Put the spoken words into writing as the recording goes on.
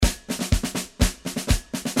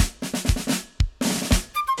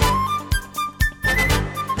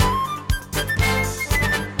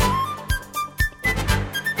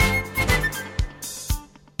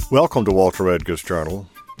Welcome to Walter Edgar's Journal.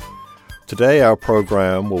 Today our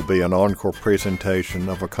program will be an encore presentation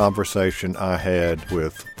of a conversation I had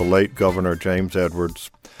with the late Governor James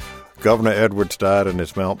Edwards. Governor Edwards died in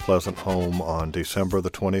his Mount Pleasant home on December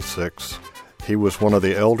the 26th. He was one of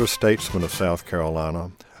the elder statesmen of South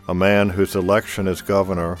Carolina, a man whose election as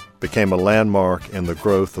governor became a landmark in the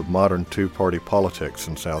growth of modern two-party politics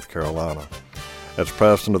in South Carolina. As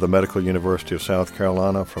president of the Medical University of South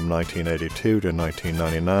Carolina from 1982 to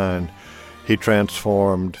 1999, he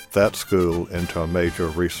transformed that school into a major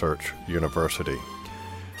research university.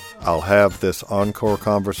 I'll have this encore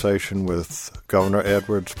conversation with Governor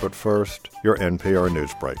Edwards, but first, your NPR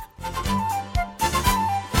News Break.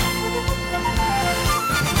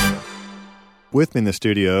 With me in the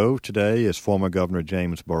studio today is former Governor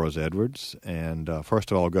James Burroughs Edwards. And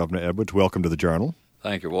first of all, Governor Edwards, welcome to the Journal.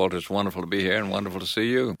 Thank you, Walter. It's wonderful to be here and wonderful to see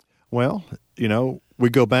you. Well, you know, we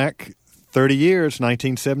go back 30 years,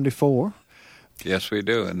 1974. Yes, we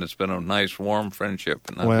do, and it's been a nice, warm friendship,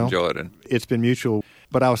 and I've enjoyed it. It's been mutual.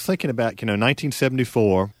 But I was thinking about,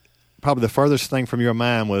 1974, probably the furthest thing from your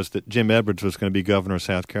mind was that Jim Edwards was going to be governor of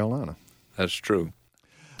South Carolina. That's true.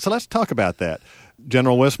 So let's talk about that.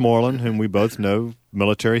 General Westmoreland, whom we both know,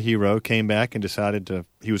 military hero, came back and decided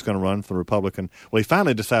he was going to run for the Republican. Well, he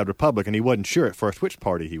finally decided Republican. He wasn't sure at first which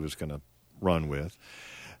party he was going to run with.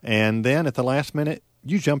 And then at the last minute,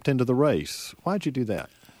 you jumped into the race. Why'd you do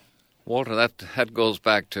that? Walter, that goes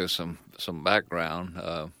back to some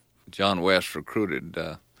background. John West recruited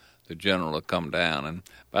the general to come down. And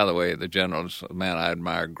by the way, the general's a man I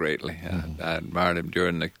admired greatly. I admired him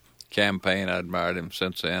during the campaign. I admired him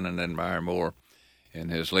since then and admire more in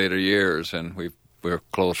his later years, and we're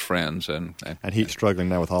close friends. And he's struggling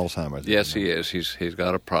now with Alzheimer's. Yes, he is. He's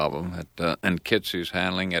got a problem, and Kitsy's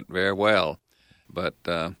handling it very well. But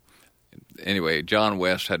anyway, John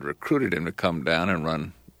West had recruited him to come down and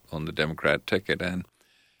run on the Democrat ticket, and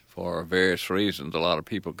for various reasons, a lot of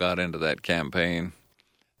people got into that campaign,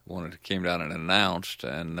 came down and announced,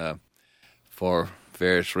 and for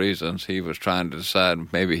various reasons, he was trying to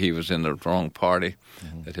decide maybe he was in the wrong party,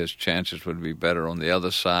 that his chances would be better on the other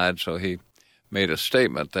side. So he made a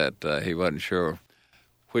statement that he wasn't sure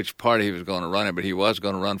which party he was going to run in, but he was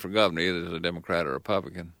going to run for governor, either as a Democrat or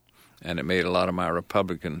Republican. And it made a lot of my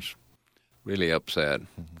Republicans really upset.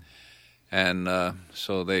 And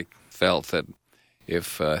so they felt that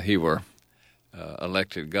if he were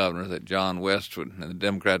elected governor, that John West and the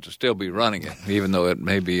Democrats would still be running it, even though it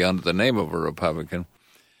may be under the name of a Republican.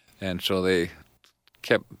 And so they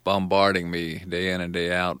kept bombarding me day in and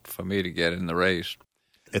day out for me to get in the race.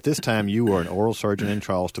 At this time, you were an oral surgeon in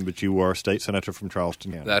Charleston, but you were a state senator from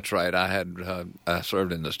Charleston County. That's right. I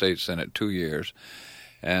served in the state senate 2 years.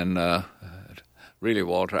 And really,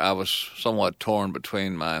 Walter, I was somewhat torn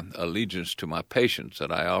between my allegiance to my patients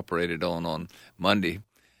that I operated on Monday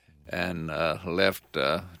and left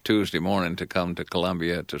Tuesday morning to come to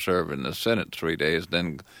Columbia to serve in the Senate 3 days.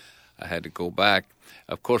 Then I had to go back.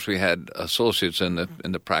 Of course, we had associates in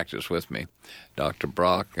the practice with me, Dr.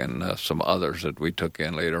 Brock and some others that we took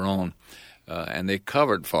in later on, and they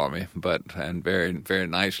covered for me. And very, very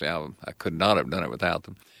nicely, I could not have done it without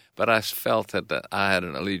them. But I felt that I had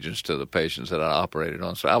an allegiance to the patients that I operated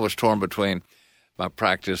on, so I was torn between my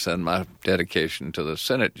practice and my dedication to the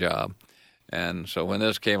Senate job. And so when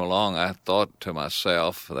this came along, I thought to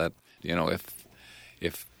myself that,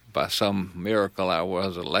 if by some miracle I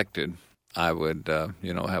was elected, I would,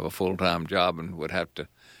 have a full-time job and would have to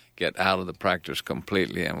get out of the practice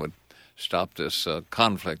completely and would stop this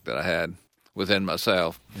conflict that I had within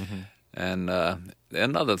myself. And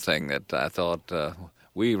another thing that I thought,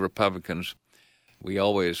 we Republicans, we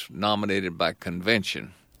always nominated by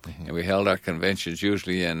convention, and we held our conventions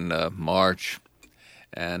usually in March.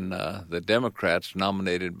 And the Democrats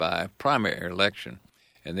nominated by primary election,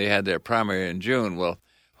 and they had their primary in June. Well,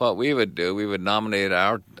 what we would do, we would nominate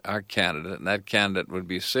our candidate, and that candidate would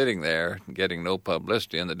be sitting there getting no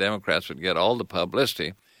publicity, and the Democrats would get all the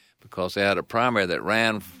publicity because they had a primary that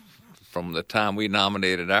ran from the time we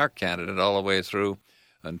nominated our candidate all the way through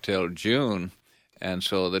until June. And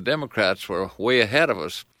so the Democrats were way ahead of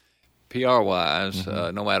us PR-wise,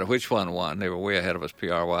 no matter which one won. They were way ahead of us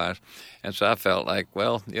PR-wise. And so I felt like,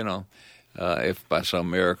 well, if by some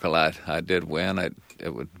miracle I did win,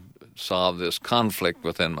 it would solve this conflict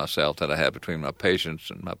within myself that I had between my patients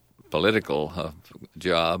and my political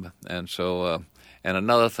job. And so, and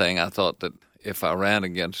another thing, I thought that if I ran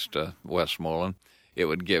against Westmoreland, it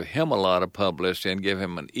would give him a lot of publicity and give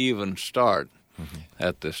him an even start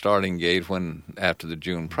at the starting gate after the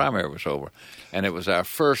June primary was over. And it was our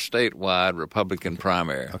first statewide Republican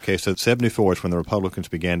primary. Okay, so 74 is when the Republicans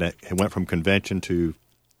went from convention to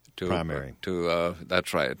primary.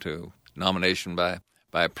 That's right, to nomination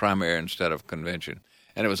by primary instead of convention.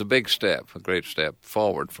 And it was a big step, a great step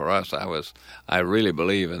forward for us. I really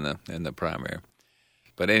believe in the primary.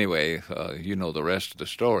 But anyway, you know the rest of the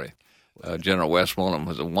story. General Westmoreland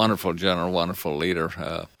was a wonderful general, wonderful leader,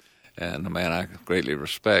 and a man I greatly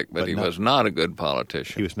respect, but he was not a good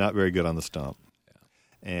politician. He was not very good on the stump.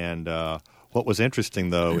 Yeah. And what was interesting,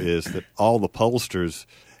 though, is that all the pollsters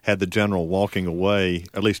had the general walking away,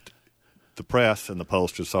 at least the press and the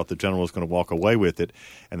pollsters thought the general was going to walk away with it.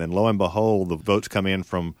 And then lo and behold, the votes come in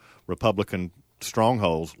from Republican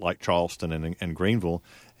strongholds like Charleston and Greenville,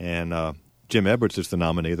 and Jim Edwards is the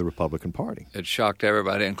nominee of the Republican Party. It shocked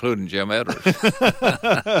everybody, including Jim Edwards,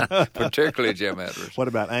 particularly Jim Edwards. What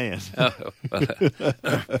about Ann?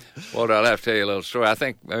 Well, I'll have to tell you a little story. I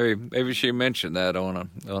think maybe she mentioned that on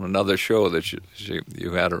another show that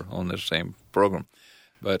you had her on this same program.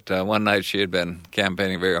 But one night she had been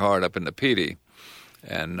campaigning very hard up in the PD,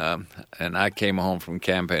 and I came home from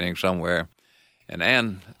campaigning somewhere, and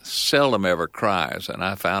Ann seldom ever cries, and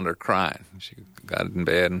I found her crying. She got in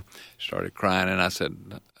bed and started crying, and I said,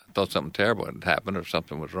 I thought something terrible had happened or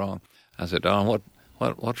something was wrong. I said, Dawn,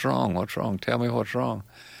 what's wrong? What's wrong? Tell me what's wrong.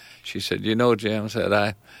 She said, Jim,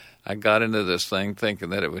 said I got into this thing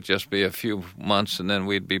thinking that it would just be a few months and then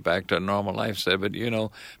we'd be back to a normal life. Said, but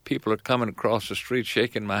people are coming across the street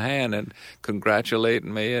shaking my hand and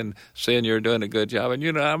congratulating me and saying you're doing a good job. And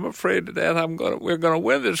I'm afraid to death we're gonna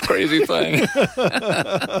win this crazy thing.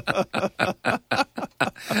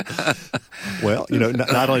 Well,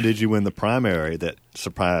 not only did you win the primary that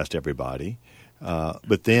surprised everybody,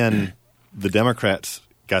 but then the Democrats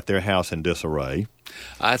got their house in disarray.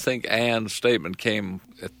 I think Ann's statement came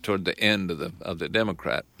toward the end of the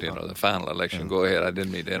Democrat, the final election. Go ahead. I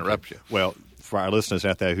didn't mean to interrupt you. Well, for our listeners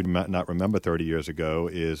out there who might not remember 30 years ago,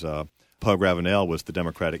 is Pug Ravenel was the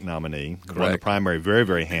Democratic nominee, won the primary very,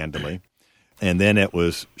 very handily. And then it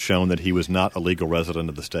was shown that he was not a legal resident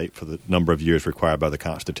of the state for the number of years required by the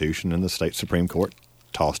Constitution, and the state Supreme Court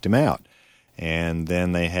tossed him out. And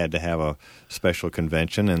then they had to have a special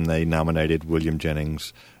convention, and they nominated William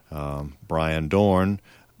Jennings Brian Dorn,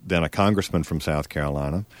 then a congressman from South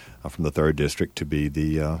Carolina, from the 3rd District, to be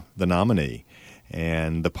the nominee.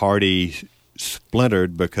 And the party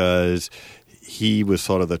splintered because he was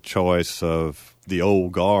sort of the choice of the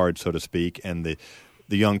old guard, so to speak, and the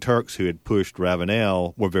Young Turks who had pushed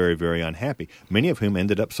Ravenel were very, very unhappy, many of whom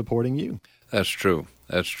ended up supporting you. That's true.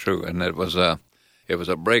 And it was a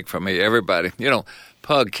break for me. Everybody,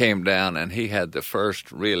 Pug came down and he had the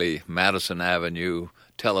first really Madison Avenue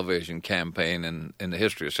television campaign in the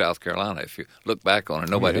history of South Carolina. If you look back on it,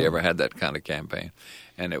 nobody ever had that kind of campaign.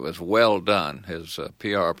 And it was well done. His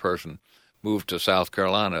PR person moved to South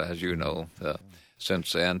Carolina, as you know,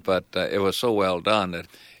 since then. But it was so well done that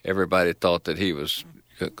everybody thought that he was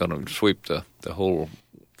going to sweep the whole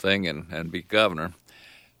thing and be governor.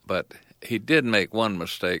 But he did make one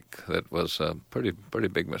mistake that was a pretty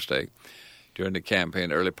big mistake. During the campaign,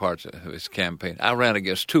 the early parts of his campaign, I ran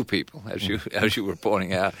against two people, as you were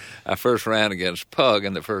pointing out. I first ran against Pug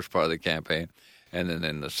in the first part of the campaign, and then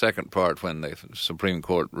in the second part, when the Supreme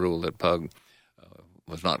Court ruled that Pug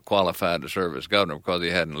was not qualified to serve as governor because he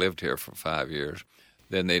hadn't lived here for 5 years,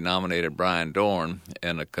 then they nominated Brian Dorn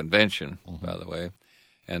in a convention, by the way,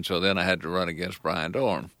 and so then I had to run against Brian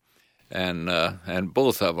Dorn. And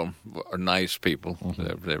both of them are nice people.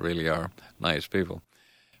 They really are nice people.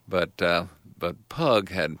 But Pug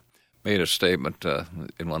had made a statement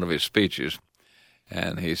in one of his speeches,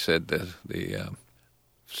 and he said that the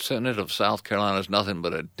Senate of South Carolina is nothing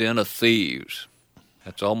but a den of thieves.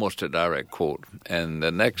 That's almost a direct quote. And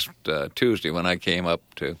the next Tuesday when I came up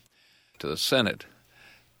to the Senate,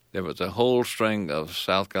 there was a whole string of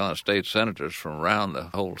South Carolina state senators from around the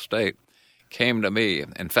whole state came to me.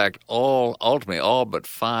 In fact, ultimately all but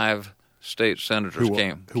 5 state senators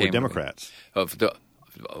came who were Democrats.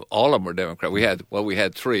 All of them were Democrats. We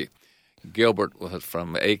had 3. Gilbert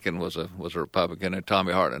from Aiken was a Republican, and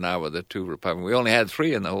Tommy Hart and I were the 2 Republicans. We only had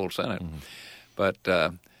 3 in the whole Senate, but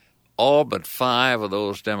all but 5 of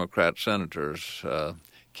those Democrat senators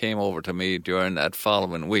came over to me during that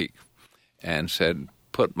following week and said,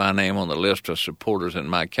 "Put my name on the list of supporters in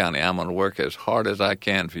my county. I'm going to work as hard as I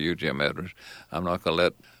can for you, Jim Edwards. I'm not going to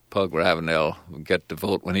let Pug Ravenel get the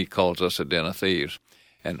vote when he calls us a den of thieves."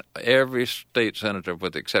 And every state senator,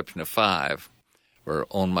 with the exception of 5, were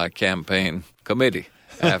on my campaign committee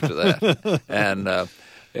after that. And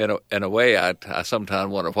in a way, I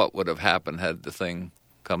sometimes wonder what would have happened had the thing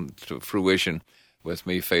come to fruition with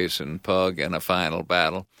me facing Pug in a final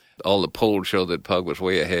battle. All the polls show that Pug was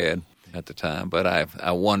way ahead. at the time. But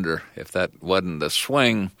I wonder if that wasn't the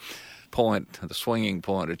swinging point,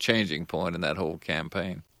 or changing point in that whole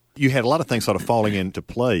campaign. You had a lot of things sort of falling into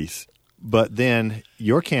place, but then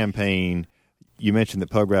your campaign, you mentioned that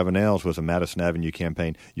Pogue Ravenel's was a Madison Avenue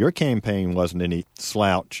campaign. Your campaign wasn't any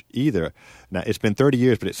slouch either. Now, it's been 30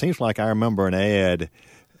 years, but it seems like I remember an ad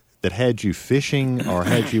that had you fishing or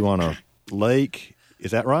had you on a lake.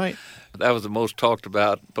 Is that right? That was the most talked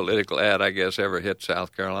about political ad, I guess, ever hit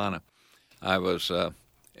South Carolina. I was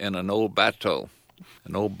in an old bateau,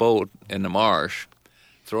 an old boat in the marsh,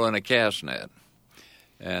 throwing a cast net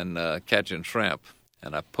and catching shrimp.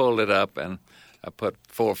 And I pulled it up and I put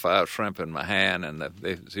 4 or 5 shrimp in my hand, and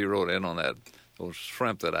they zeroed in on those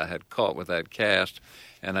shrimp that I had caught with that cast.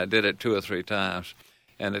 And I did it 2 or 3 times.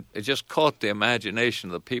 And it just caught the imagination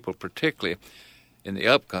of the people, particularly in the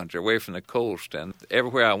upcountry, away from the coast. And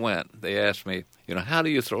everywhere I went, they asked me, how do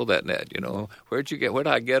you throw that net? Where did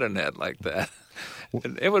I get a net like that?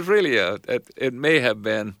 And it was really it may have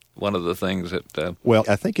been one of the things that... Well,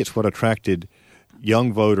 I think it's what attracted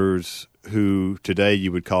young voters who today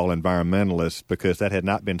you would call environmentalists, because that had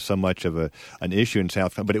not been so much of an issue in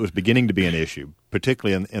South Carolina, but it was beginning to be an issue,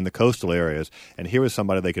 particularly in the coastal areas. And here was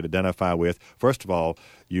somebody they could identify with. First of all,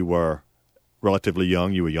 you were relatively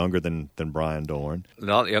young. You were younger than Brian Dorn.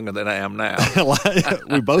 Not younger than I am now.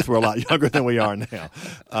 We both were a lot younger than we are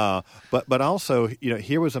now. But also,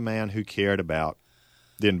 here was a man who cared about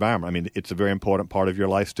the environment. I mean, it's a very important part of your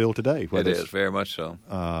life still today. It is, very much so.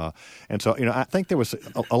 And so, I think there was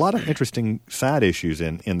a lot of interesting side issues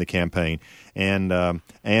in the campaign. And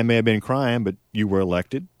Ann may have been crying, but you were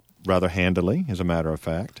elected rather handily, as a matter of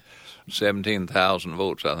fact. 17,000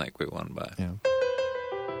 votes, I think we won by. Yeah.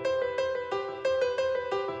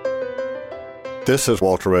 This is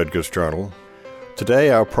Walter Edgar's Journal. Today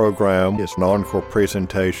our program is an encore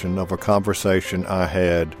presentation of a conversation I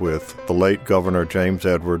had with the late Governor James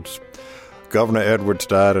Edwards. Governor Edwards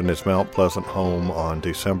died in his Mount Pleasant home on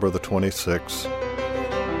December the 26th.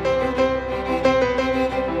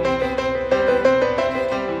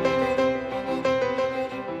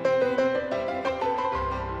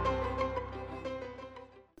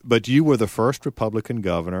 But you were the first Republican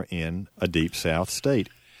governor in a Deep South state.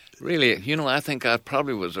 Really, I think I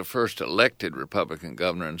probably was the first elected Republican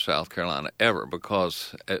governor in South Carolina ever,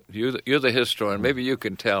 because you're the historian. Maybe you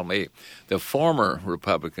can tell me. The former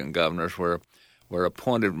Republican governors were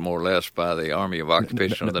appointed more or less by the Army of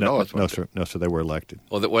Occupation of the North. No, sir, they were elected.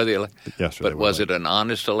 Well, were they elected? Yes, sir. But was it an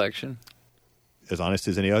honest election? As honest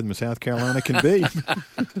as any other in South Carolina can be.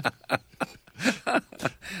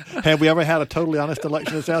 Have we ever had a totally honest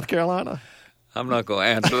election in South Carolina? I'm not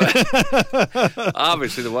going to answer that.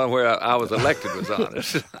 Obviously, the one where I was elected was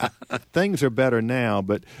honest. Things are better now,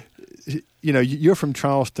 but, you're from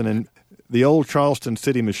Charleston, and the old Charleston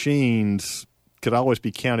city machines could always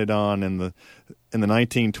be counted on in the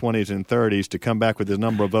 1920s and 30s to come back with the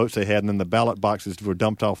number of votes they had, and then the ballot boxes were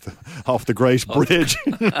dumped off the Grace Bridge.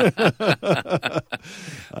 That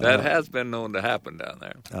has been known to happen down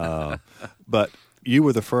there. But you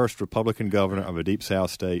were the first Republican governor of a Deep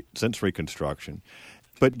South state since Reconstruction.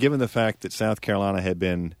 But given the fact that South Carolina had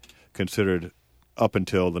been considered, up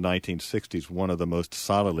until the 1960s, one of the most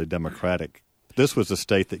solidly Democratic, this was a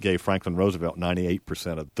state that gave Franklin Roosevelt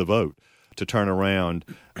 98% of the vote to turn around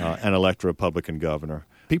and elect a Republican governor.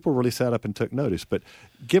 People really sat up and took notice. But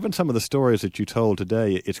given some of the stories that you told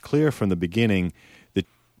today, it's clear from the beginning that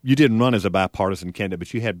you didn't run as a bipartisan candidate,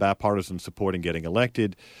 but you had bipartisan support in getting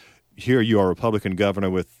elected. Here you are a Republican governor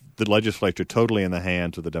with the legislature totally in the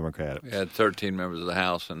hands of the Democrats. We had 13 members of the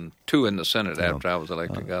House and 2 in the Senate after I was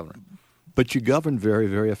elected governor. But you governed very,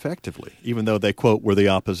 very effectively, even though they, quote, were the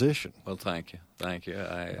opposition. Well, thank you.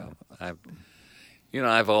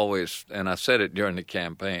 I've always, and I said it during the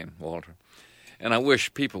campaign, Walter, and I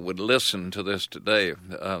wish people would listen to this today,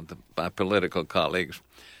 my political colleagues.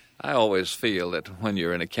 I always feel that when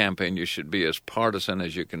you're in a campaign, you should be as partisan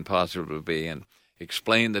as you can possibly be and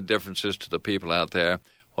explain the differences to the people out there,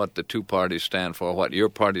 what the two parties stand for, what your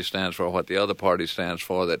party stands for, what the other party stands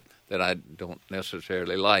for that I don't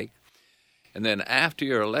necessarily like. And then after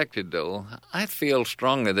you're elected, though, I feel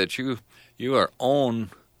strongly that you are owned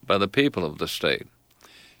by the people of the state.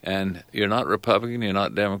 And you're not Republican, you're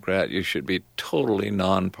not Democrat, you should be totally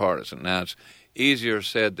nonpartisan. Now, it's easier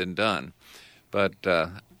said than done, but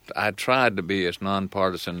I tried to be as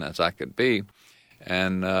nonpartisan as I could be.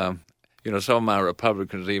 And some of my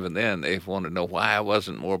Republicans, even then, they wanted to know why I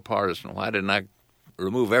wasn't more partisan. Why didn't I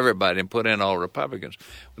remove everybody and put in all Republicans?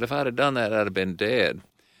 But if I'd have done that, I'd have been dead,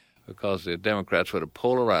 because the Democrats would have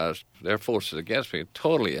polarized their forces against me,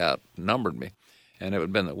 totally outnumbered me, and it would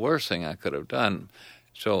have been the worst thing I could have done.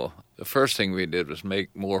 So the first thing we did was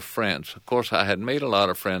make more friends. Of course, I had made a lot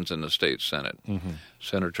of friends in the state Senate. Mm-hmm.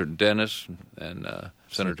 Senator Dennis and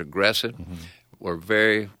Senator Gressett were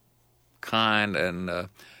very kind, and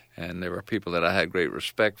there were people that I had great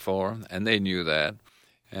respect for, and they knew that.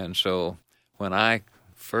 And so when I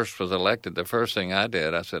first was elected, the first thing I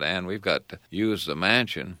did, I said, Ann, we've got to use the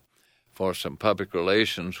mansion for some public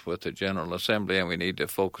relations with the General Assembly, and we need to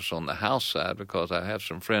focus on the House side because I have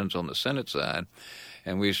some friends on the Senate side.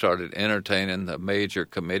 And we started entertaining the major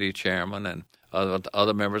committee chairman and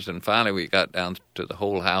other members, and finally we got down to the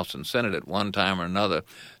whole House and Senate at one time or another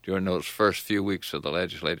during those first few weeks of the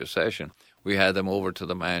legislative session. We had them over to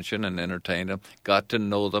the mansion and entertained them, got to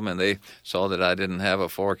know them, and they saw that I didn't have a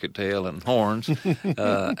forked tail and horns.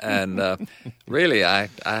 Really, I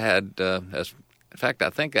had, in fact, I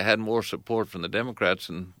think I had more support from the Democrats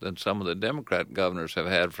than some of the Democrat governors have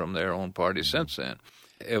had from their own party since then.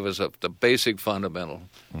 It was the basic fundamental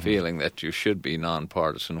feeling that you should be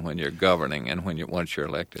nonpartisan when you're governing and once you're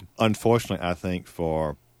elected. Unfortunately, I think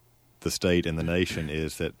for the state and the nation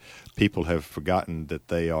is that people have forgotten that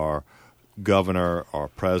they are governor or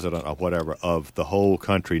president or whatever of the whole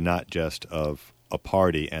country, not just of a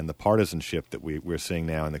party. And the partisanship that we're seeing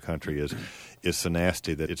now in the country is so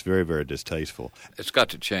nasty that it's very, very distasteful. It's got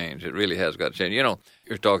to change. It really has got to change. You know,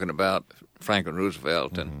 you're talking about Franklin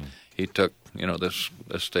Roosevelt, and he took, this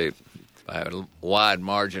state by a wide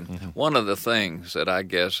margin. One of the things that I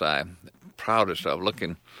guess I'm proudest of,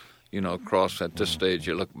 looking, across at this stage,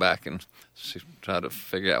 you look back and try to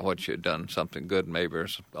figure out what you've done, something good maybe, or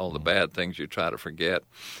all the bad things you try to forget.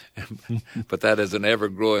 But that is an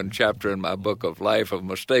ever-growing chapter in my book of life of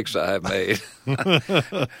mistakes I have made.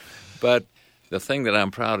 But the thing that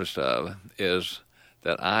I'm proudest of is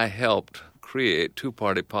that I helped create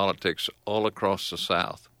two-party politics all across the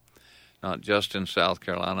South, not just in South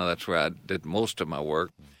Carolina. That's where I did most of my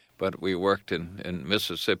work, but we worked in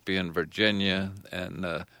Mississippi and Virginia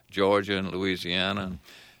and Georgia and Louisiana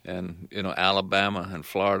and Alabama and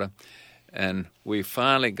Florida. And we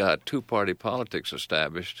finally got two-party politics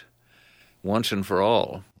established once and for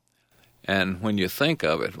all. And when you think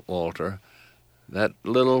of it, Walter, that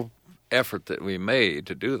little effort that we made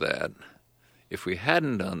to do that, if we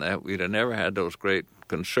hadn't done that, we'd have never had those great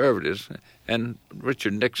conservatives. And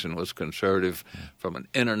Richard Nixon was conservative from an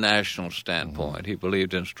international standpoint. He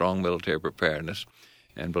believed in strong military preparedness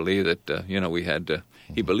and believed that, we had to,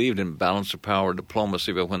 he believed in balance of power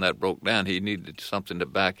diplomacy, but when that broke down, he needed something to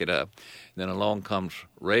back it up. And then along comes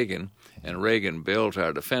Reagan, and Reagan builds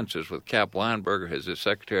our defenses with Cap Weinberger as his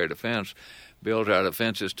Secretary of Defense, builds our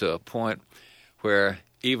defenses to a point where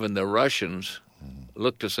even the Russians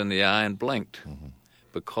looked us in the eye and blinked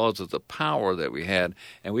because of the power that we had.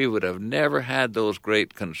 And we would have never had those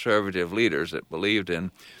great conservative leaders that believed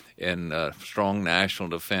in strong national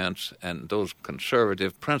defense and those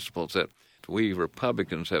conservative principles that we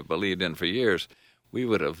Republicans have believed in for years. We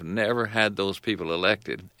would have never had those people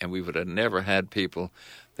elected, and we would have never had people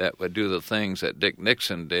that would do the things that Dick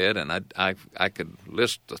Nixon did. And I could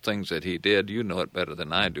list the things that he did. You know it better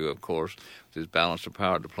than I do, of course. His balance of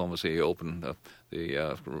power diplomacy, he opened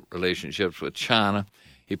the relationships with China.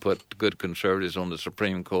 He put good conservatives on the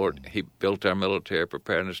Supreme Court. He built our military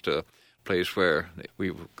preparedness to a place where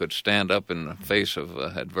we could stand up in the face of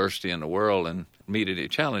adversity in the world and meet any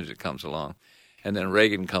challenge that comes along. And then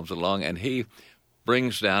Reagan comes along, and he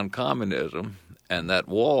brings down communism and that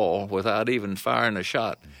wall without even firing a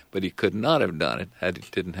shot. But he could not have done it had he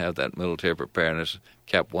didn't have that military preparedness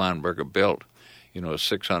Cap Weinberger built, a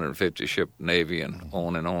 650-ship Navy and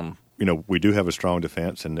on and on. We do have a strong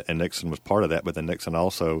defense, and Nixon was part of that, but then Nixon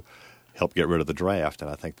also helped get rid of the draft, and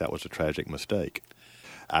I think that was a tragic mistake.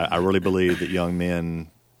 I really believe that young men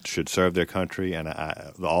should serve their country, and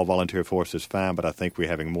the all-volunteer force is fine, but I think we're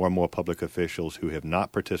having more and more public officials who have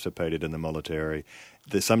not participated in the military.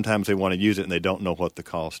 That sometimes they want to use it, and they don't know what the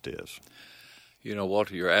cost is.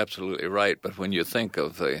 Walter, you're absolutely right, but when you think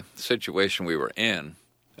of the situation we were in,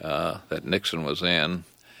 that Nixon was in,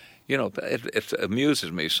 it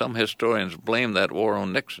amuses me. Some historians blame that war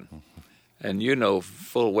on Nixon. And you know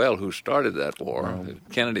full well who started that war.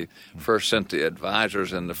 Kennedy first sent the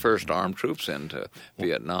advisors and the first armed troops into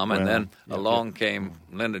Vietnam, and then along came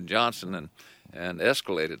Lyndon Johnson and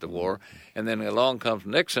escalated the war. And then along comes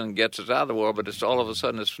Nixon and gets us out of the war, but it's all of a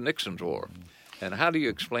sudden it's Nixon's war. And how do you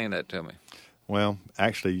explain that to me? Well,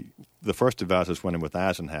 actually, the first advisors went in with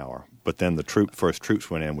Eisenhower, but then the first troops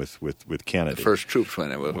went in with Kennedy. The first troops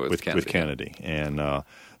went in with Kennedy. With Kennedy, and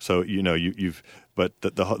so you've. But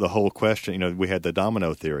the whole question, we had the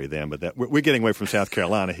domino theory then, but we're getting away from South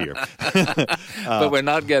Carolina here. But we're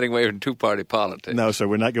not getting away from two-party politics. No, sir,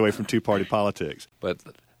 we're not getting away from two-party politics. But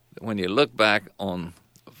when you look back on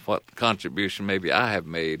what contribution maybe I have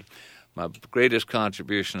made, my greatest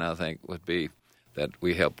contribution, I think, would be that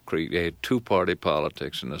we helped create two-party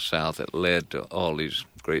politics in the South that led to all these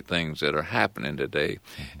great things that are happening today.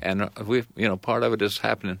 And part of it is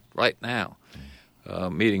happening right now.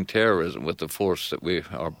 Meeting terrorism with the force that we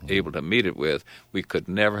are able to meet it with, we could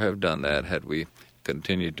never have done that had we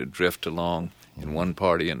continued to drift along in one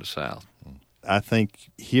party in the South. I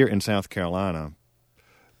think here in South Carolina,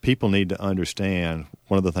 people need to understand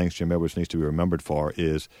one of the things Jim Edwards needs to be remembered for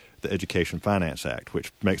is the Education Finance Act,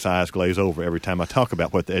 which makes eyes glaze over every time I talk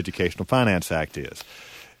about what the Educational Finance Act is.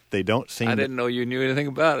 They don't seem. I didn't know you knew anything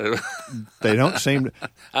about it. They don't seem to.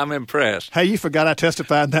 I'm impressed. Hey, you forgot I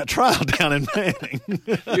testified in that trial down in Manning.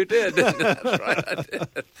 You did. That's right,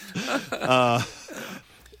 I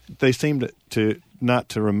did. They seem to not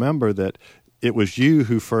to remember that it was you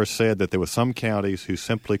who first said that there were some counties who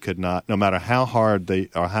simply could not, no matter how hard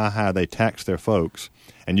or how high they taxed their folks.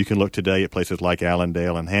 And you can look today at places like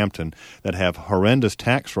Allendale and Hampton that have horrendous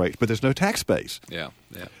tax rates, but there's no tax base. Yeah.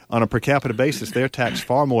 On a per capita basis, they're taxed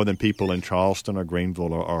far more than people in Charleston or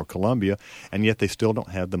Greenville or Columbia, and yet they still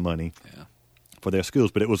don't have the money for their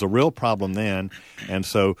schools. But it was a real problem then, and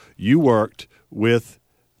so you worked with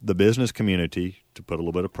the business community to put a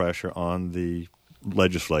little bit of pressure on the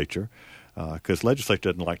legislature, because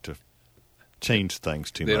legislature doesn't like to change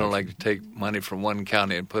things too much. They don't like to take money from one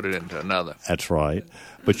county and put it into another. That's right.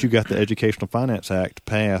 But you got the Educational Finance Act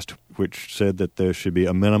passed, which said that there should be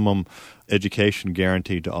a minimum education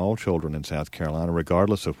guaranteed to all children in South Carolina,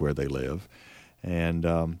 regardless of where they live. And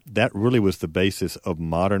that really was the basis of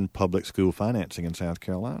modern public school financing in South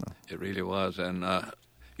Carolina. It really was. And,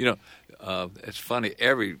 it's funny,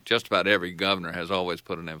 just about every governor has always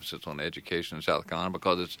put an emphasis on education in South Carolina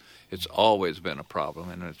because it's always been a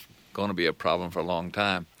problem, and it's going to be a problem for a long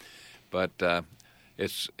time. But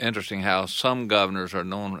it's interesting how some governors are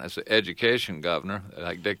known as the education governor,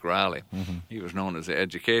 like Dick Riley. Mm-hmm. He was known as the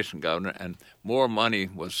education governor, and more money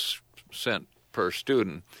was sent per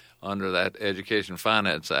student under that Education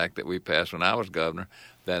Finance Act that we passed when I was governor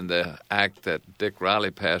than the act that Dick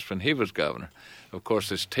Riley passed when he was governor. Of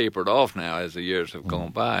course, it's tapered off now as the years have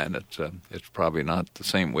gone by, and it's probably not the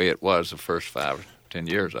same way it was the first 5 or 10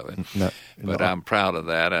 years of it. No. But I'm proud of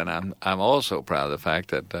that, and I'm also proud of the fact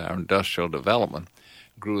that our industrial development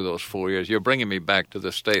grew those 4 years. You're bringing me back to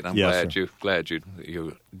the state. I'm glad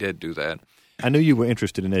you did do that. I knew you were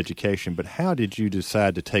interested in education, but how did you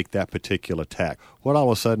decide to take that particular tack? What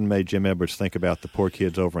all of a sudden made Jim Edwards think about the poor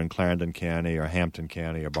kids over in Clarendon County or Hampton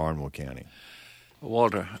County or Barnwell County?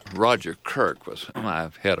 Roger Kirk was my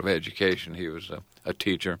head of education. He was a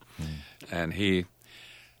teacher, and he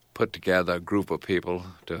put together a group of people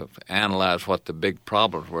to analyze what the big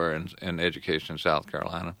problems were in education in South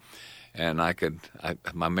Carolina. And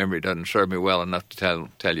my memory doesn't serve me well enough to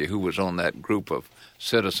tell you who was on that group of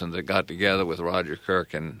citizens that got together with Roger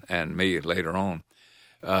Kirk and me later on.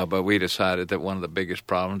 But we decided that one of the biggest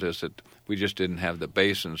problems is that we just didn't have the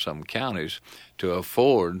base in some counties to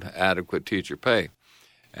afford adequate teacher pay.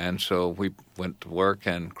 And so we went to work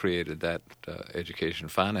and created that Education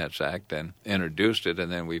Finance Act and introduced it,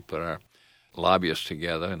 and then we put our lobbyists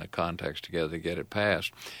together and the contacts together to get it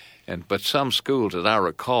passed. But some schools, as I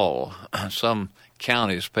recall, some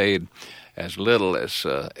counties paid as little as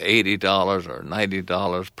 $80 or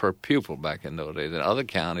 $90 per pupil back in those days. And other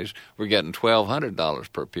counties were getting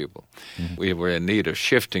 $1,200 per pupil. Mm-hmm. We were in need of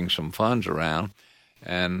shifting some funds around.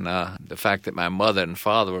 And the fact that my mother and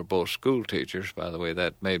father were both school teachers, by the way,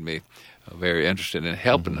 that made me very interested in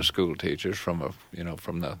helping the school teachers from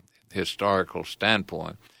the historical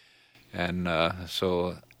standpoint. And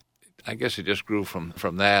so I guess it just grew from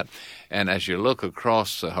that. And as you look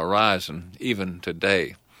across the horizon, even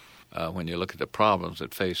today, when you look at the problems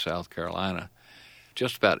that face South Carolina,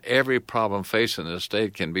 just about every problem facing the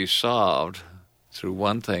state can be solved through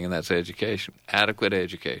one thing, and that's education, adequate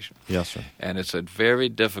education. Yes, sir. And it's a very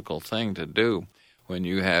difficult thing to do when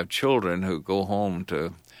you have children who go home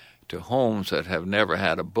to homes that have never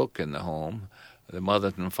had a book in the home. The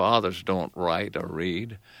mothers and fathers don't write or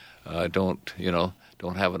read, don't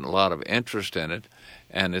have a lot of interest in it,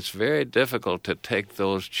 and it's very difficult to take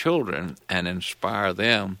those children and inspire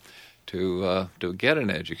them to get an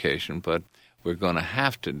education. But we're going to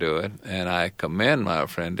have to do it, and I commend my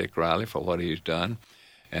friend Dick Riley for what he's done.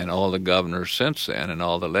 and all the governors since then and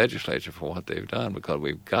all the legislature for what they've done, because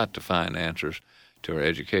we've got to find answers to our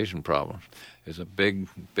education problems. There's a big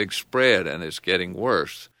spread, and it's getting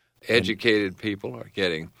worse. Educated people are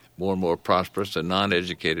getting more and more prosperous, and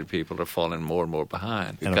non-educated people are falling more and more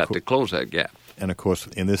behind. We've got to close that gap. And, of course,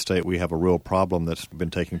 in this state, we have a real problem that's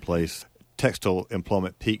been taking place. Textile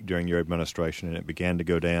employment peaked during your administration, and it began to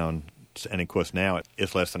go down. And, of course, now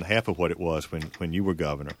it's less than half of what it was when you were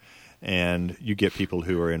governor. And you get people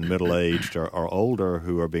who are in middle-aged or older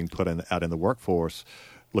who are being put out in the workforce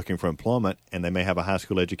looking for employment, and they may have a high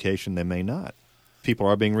school education, they may not. People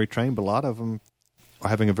are being retrained, but a lot of them are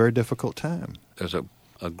having a very difficult time. There's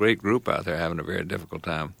a great group out there having a very difficult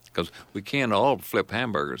time, because we can't all flip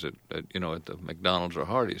hamburgers at the McDonald's or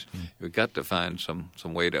Hardee's. We've got to find some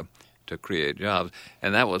way to create jobs.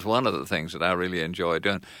 And that was one of the things that I really enjoyed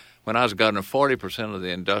doing. When I was governor, 40% of the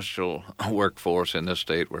industrial workforce in this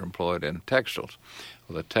state were employed in textiles.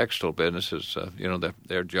 Well, the textile businesses,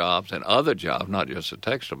 their jobs and other jobs, not just the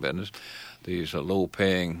textile business, these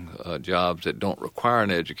low-paying jobs that don't require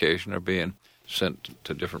an education are being sent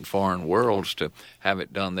to different foreign worlds to have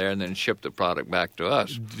it done there and then ship the product back to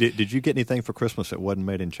us. Did you get anything for Christmas that wasn't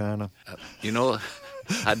made in China?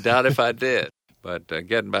 I doubt if I did. But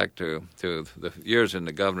getting back to the years in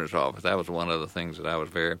the governor's office, that was one of the things that I was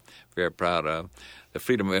very, very proud of. The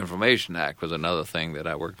Freedom of Information Act was another thing that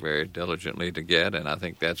I worked very diligently to get, and I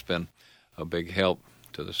think that's been a big help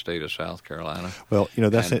to the state of South Carolina. Well,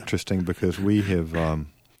 that's interesting, because we have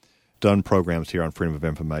done programs here on freedom of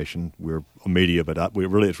information. We're a media, but we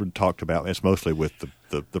really talked about it's mostly with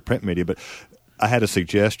the print media. But I had a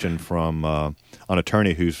suggestion from an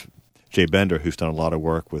attorney Jay Bender, who's done a lot of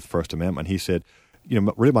work with First Amendment. He said,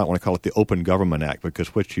 really might want to call it the Open Government Act,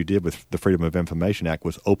 because what you did with the Freedom of Information Act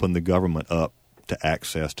was open the government up to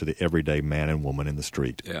access to the everyday man and woman in the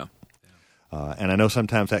street. Yeah. And I know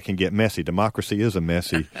sometimes that can get messy. Democracy is a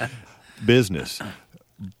messy business.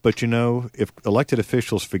 But, if elected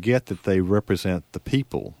officials forget that they represent the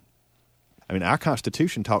people, our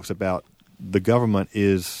Constitution talks about the government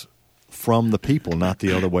is from the people, not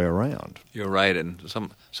the other way around. You're right, and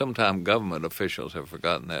sometimes government officials have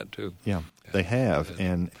forgotten that too. Yeah, they have.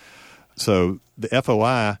 And so the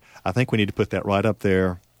FOI, I think we need to put that right up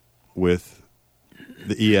there with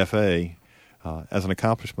the EFA as an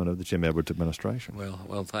accomplishment of the Jim Edwards administration.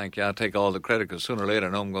 Well, thank you. I'll take all the credit, because sooner or later I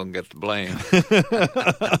know I'm going to get the blame.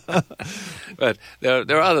 But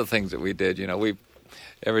there are other things that we did.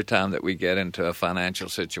 Every time that we get into a financial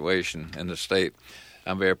situation in the state,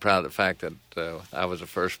 I'm very proud of the fact that I was the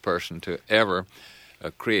first person to ever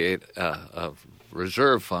create a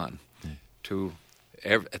reserve fund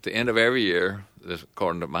at the end of every year, this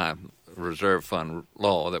according to my reserve fund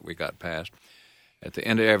law that we got passed. At the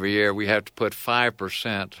end of every year, we have to put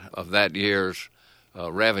 5% of that year's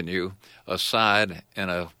revenue aside in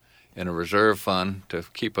a reserve fund to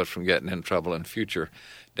keep us from getting in trouble in future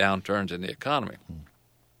downturns in the economy.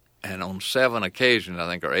 And on 7 occasions, I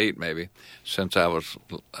think, or 8 maybe, since I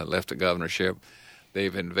left the governorship,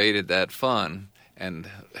 they've invaded that fund. And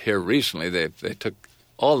here recently, they took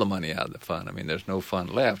all the money out of the fund. There's no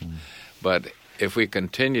fund left. But if we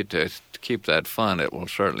continue to keep that fund, it will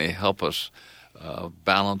certainly help us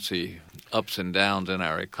balance the ups and downs in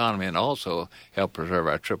our economy, and also help preserve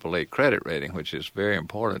our AAA credit rating, which is very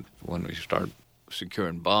important when we start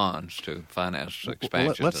securing bonds to finance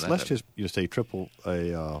expansion. Let's just say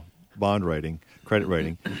AAA bond rating, credit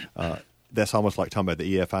rating. That's almost like talking about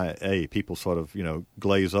the EFIA. People sort of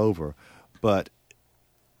glaze over, but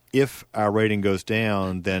if our rating goes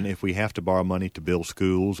down, then if we have to borrow money to build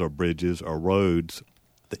schools or bridges or roads,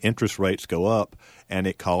 the interest rates go up, and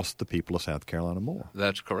it costs the people of South Carolina more.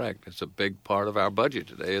 That's correct. It's a big part of our budget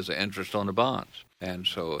today is the interest on the bonds. And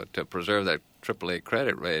so to preserve that AAA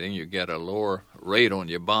credit rating, you get a lower rate on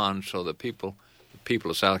your bonds, so the people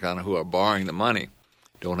of South Carolina who are borrowing the money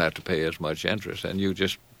don't have to pay as much interest. And you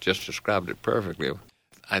just described it perfectly.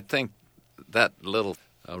 I think that little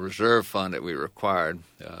reserve fund that we required,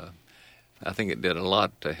 I think it did a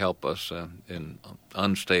lot to help us in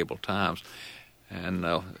unstable times. And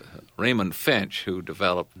Raymond Finch, who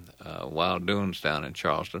developed Wild Dunes down in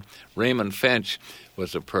Charleston, Raymond Finch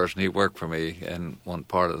was the person, he worked for me in one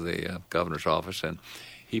part of the governor's office, and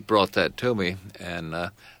he brought that to me, and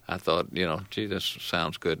I thought, gee, this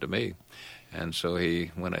sounds good to me. And so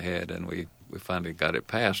he went ahead, and we finally got it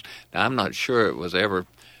passed. Now, I'm not sure it was ever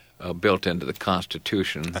built into the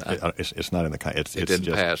Constitution. It's not in the Constitution. It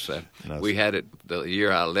didn't pass that. No, we had it the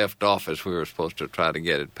year I left office. We were supposed to try to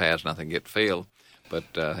get it passed, and I think it failed. But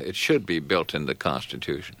it should be built into the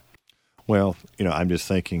Constitution. Well, I'm just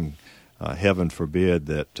thinking, heaven forbid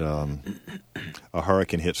that a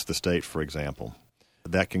hurricane hits the state, for example.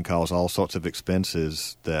 That can cause all sorts of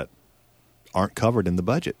expenses that aren't covered in the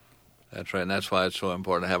budget. That's right, and that's why it's so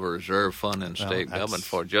important to have a reserve fund in state government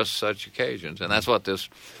for just such occasions. And that's what this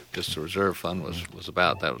reserve fund was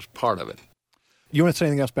about. That was part of it. You want to say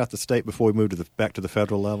anything else about the state before we move back to the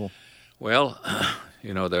federal level? Well,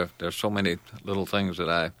 there's so many little things that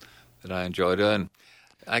I enjoy doing.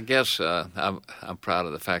 I guess I'm proud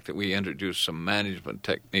of the fact that we introduced some management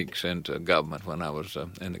techniques into government when I was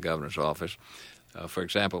in the governor's office. For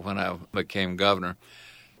example, when I became governor,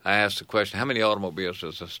 I asked the question, how many automobiles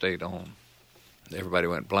does the state own? Everybody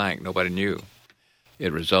went blank. Nobody knew.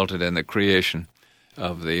 It resulted in the creation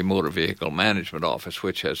of the Motor Vehicle Management Office,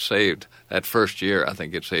 which has saved, that first year, I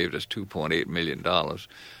think it saved us $2.8 million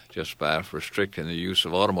just by restricting the use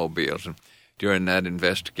of automobiles. And during that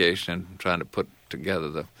investigation and trying to put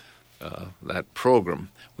together that program,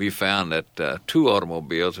 we found that 2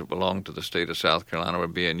 automobiles that belonged to the state of South Carolina were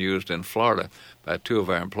being used in Florida by 2 of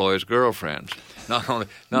our employees' girlfriends. Not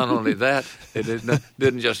only that, they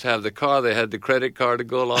didn't just have the car; they had the credit card to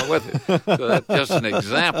go along with it. So that's just an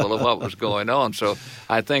example of what was going on. So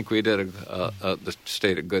I think we did the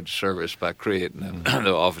state a good service by creating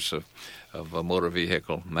the Office of Motor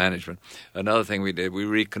Vehicle Management. Another thing we did, we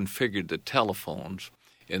reconfigured the telephones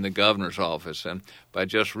in the governor's office, and by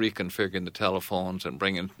just reconfiguring the telephones and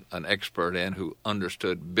bringing an expert in who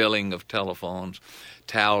understood billing of telephones,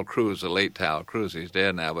 Tal Cruz, the late Tal Cruz, he's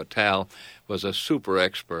dead now, but Tal was a super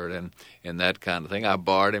expert in that kind of thing. I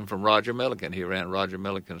borrowed him from Roger Milliken. He ran Roger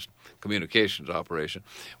Milliken's communications operation.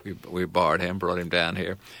 We borrowed him, brought him down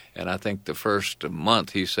here, and I think the first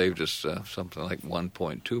month he saved us something like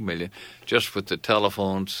 $1.2 million just with the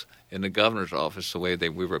telephones in the governor's office, the way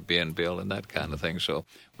we were being billed and that kind of thing. So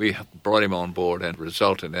we brought him on board and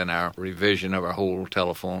resulted in our revision of our whole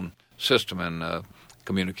telephone system and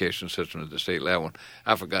communication system at the state level.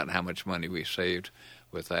 I've forgotten how much money we saved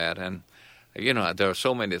with that. And, there are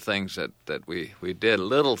so many things that we did,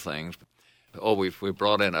 little things. We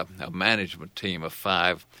brought in a management team of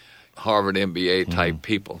 5 Harvard MBA-type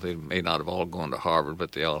people. They may not have all gone to Harvard,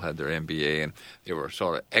 but they all had their MBA, and they were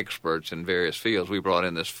sort of experts in various fields. We brought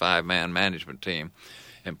in this 5-man management team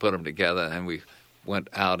and put them together, and we went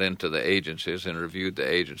out into the agencies and reviewed the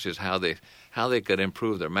agencies, how they could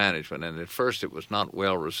improve their management. And at first it was not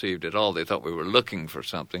well received at all. They thought we were looking for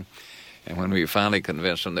something. And when we finally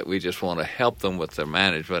convinced them that we just want to help them with their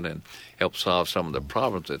management and help solve some of the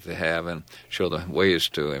problems that they have and show them ways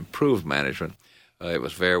to improve management, it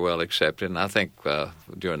was very well accepted. And I think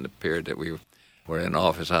during the period that we were in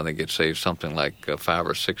office, I think it saved something like $5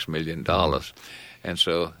 or $6 million. And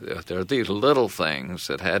so there are these little things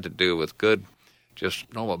that had to do with good,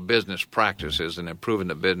 just normal business practices and improving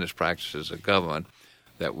the business practices of government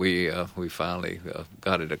that we finally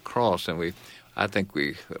got it across. And I think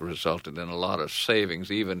we resulted in a lot of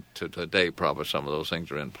savings. Even to today, probably some of those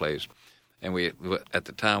things are in place. And at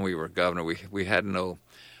the time we were governor, we had no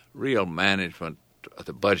real management of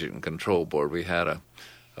the Budget and Control Board. We had a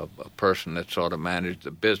person that sort of managed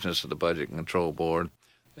the business of the Budget and Control Board,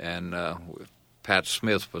 and Pat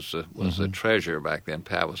Smith was the treasurer back then.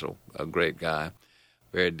 Pat was a great guy,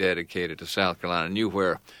 very dedicated to South Carolina, knew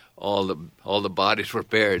where all the bodies were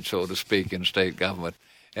buried, so to speak, in state government.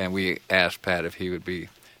 And we asked Pat if he would be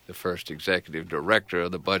the first executive director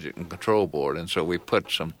of the Budget and Control Board. And so we put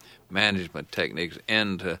some management techniques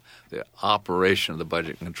into the operation of the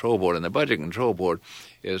Budget and Control Board. And the Budget and Control Board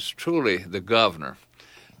is truly the governor.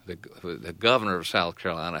 The governor of South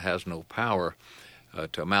Carolina has no power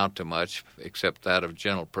to amount to much except that of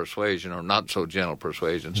gentle persuasion, or not so gentle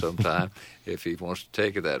persuasion sometimes, if he wants to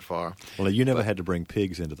take it that far. Well, you never had to bring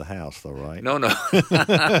pigs into the house, though, right? No. But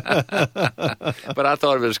I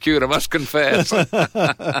thought it was cute, I must confess.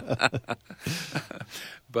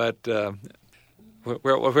 But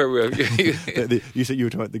where were you? You said you were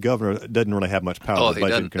talking about the governor doesn't really have much power. Oh, he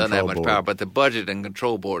doesn't have much power, but the Budget and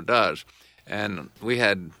Control Board does. And we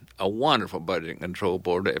had a wonderful Budget and Control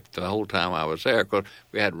Board the whole time I was there. Of course,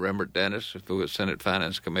 we had Rembert Dennis, who was Senate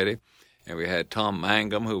Finance Committee, and we had Tom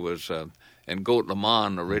Mangum, who was, and Goat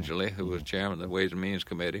Lamont originally, who was chairman of the Ways and Means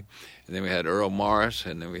Committee. And then we had Earl Morris,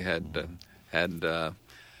 and then we had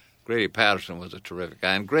Grady Patterson was a terrific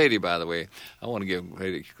guy. And Grady, by the way, I want to give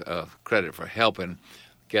Grady credit for helping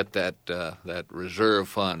get that reserve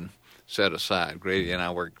fund set aside. Grady and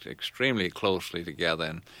I worked extremely closely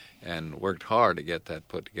together and worked hard to get that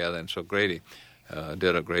put together. And so Grady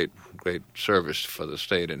did a great service for the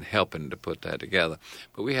state in helping to put that together.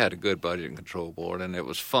 But we had a good Budget and Control Board, and it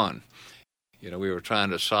was fun. We were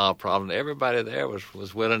trying to solve problems. Everybody there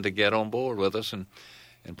was willing to get on board with us, and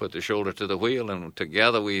and put the shoulder to the wheel, and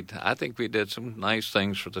together I think we did some nice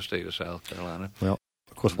things for the state of South Carolina. Well,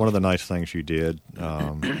 of course, one of the nice things you did,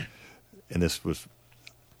 and this was,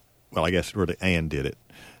 well, I guess really Ann did it,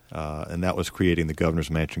 and that was creating the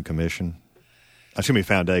Governor's Mansion Commission.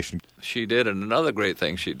 Foundation. She did, and another great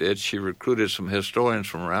thing she did, she recruited some historians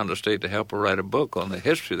from around the state to help her write a book on the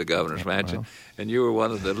history of the Governor's Mansion, Wow. And you were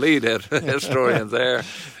one of the lead historians there,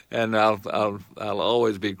 and I'll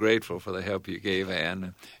always be grateful for the help you gave,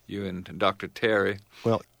 Ann, you and Dr. Terry.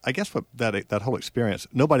 Well, I guess what that whole experience,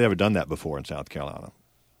 nobody had ever done that before in South Carolina.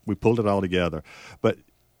 We pulled it all together, but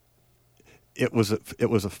it was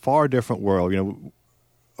a far different world.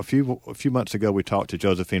 A few months ago, we talked to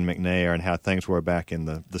Josephine McNair and how things were back in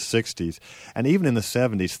the 60s. And even in the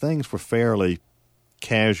 70s, things were fairly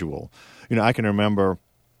casual. I can remember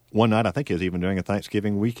one night, I think it was even during a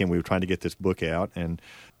Thanksgiving weekend, we were trying to get this book out. And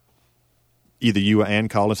either you or Ann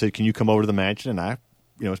called and said, "Can you come over to the mansion?" And I,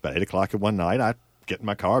 it's about 8 o'clock at one night. I get in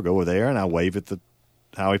my car, go over there, and I wave at the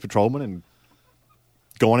highway patrolman and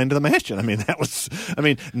going into the mansion.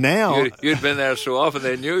 Now you'd been there so often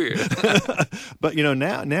they knew you. But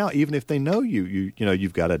now even if they know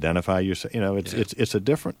you've got to identify yourself. It's a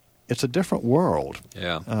different world.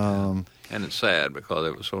 Yeah, and it's sad because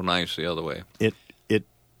it was so nice the other way.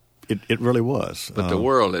 It really was. But the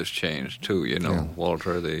world has changed too.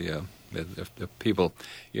 Walter, the people.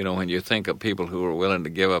 When you think of people who were willing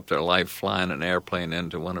to give up their life flying an airplane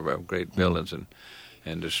into one of our great buildings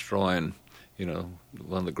and destroying,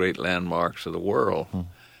 one of the great landmarks of the world.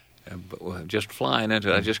 But just flying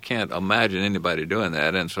into it, I just can't imagine anybody doing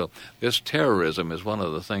that. And so this terrorism is one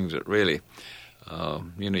of the things that really,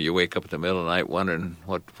 you wake up in the middle of the night wondering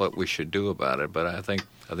what we should do about it. But I think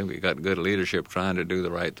we got good leadership trying to do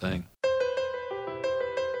the right thing.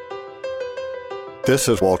 This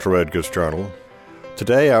is Walter Edgar's Journal.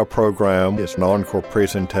 Today our program is an encore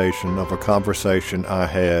presentation of a conversation I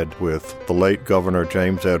had with the late Governor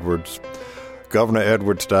James Edwards. Governor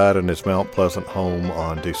Edwards died in his Mount Pleasant home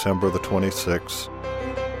on December the 26th.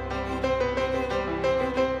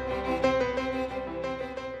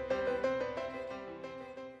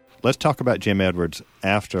 Let's talk about Jim Edwards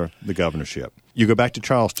after the governorship. You go back to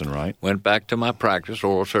Charleston, right? Went back to my practice,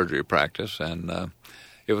 oral surgery practice, and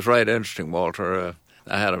it was right interesting, Walter.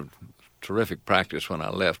 I had a terrific practice when I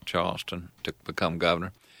left Charleston to become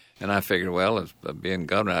governor. And I figured, well, as being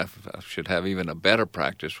governor, I should have even a better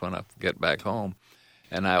practice when I get back home.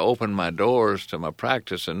 And I opened my doors to my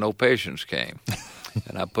practice, and no patients came.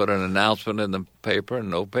 And I put an announcement in the paper,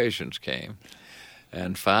 and no patients came.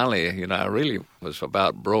 And finally, I really was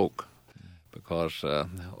about broke because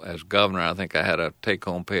as governor, I think I had a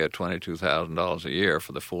take-home pay of $22,000 a year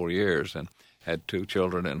for the 4 years and had 2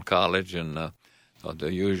 children in college and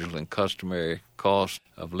the usual and customary cost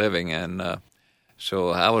of living. And so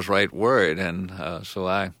I was right worried, and so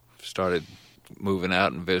I started moving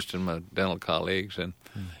out and visiting my dental colleagues,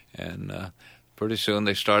 and pretty soon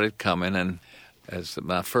they started coming. And as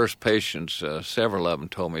my first patients, several of them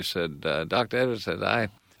told me, said, "Dr. Edwards, said I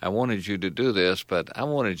wanted you to do this, but I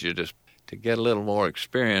wanted you to get a little more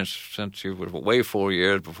experience since you were away 4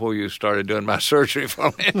 years before you started doing my surgery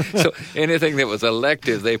for me." So anything that was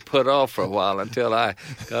elective, they put off for a while until I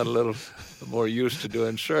got a little more used to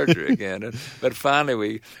doing surgery again. But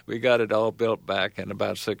finally, we got it all built back, and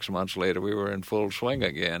about 6 months later, we were in full swing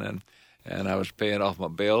again. And I was paying off my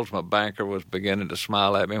bills. My banker was beginning to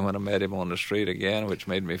smile at me when I met him on the street again, which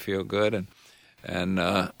made me feel good. And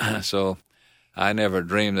so I never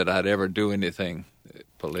dreamed that I'd ever do anything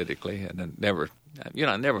politically, and I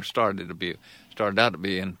never started out to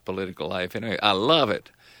be in political life. Anyway, I love it.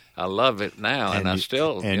 I love it now, and I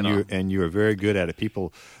still. And you are very good at it.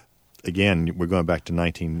 People, again, we're going back to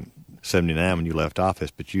 1979 when you left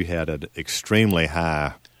office, but you had an extremely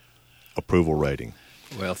high approval rating.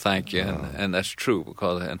 Well, thank you, and that's true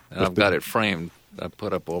because I've got it framed. I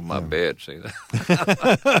put up on my bed. See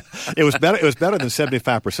that? It was better. It was better than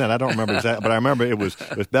 75%. I don't remember exactly, but I remember it was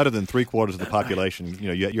better than 3/4 of the population.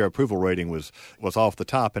 Your approval rating was off the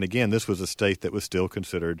top. And again, this was a state that was still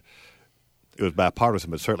considered. It was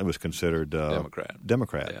bipartisan, but certainly was considered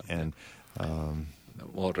Democrat. Yeah. And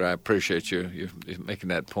Walter, I appreciate you making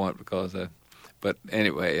that point because. But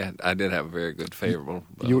anyway, I did have a very good, favorable.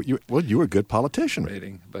 You were a good politician.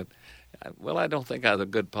 Rating, but. Well, I don't think I was a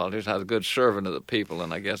good politician. I was a good servant of the people,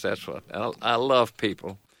 and I guess that's what I love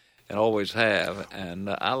people, and always have, and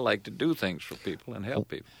I like to do things for people and help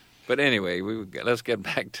people. But anyway, let's get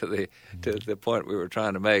back to the point we were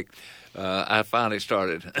trying to make. I finally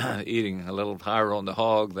started eating a little higher on the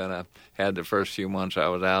hog than I had the first few months I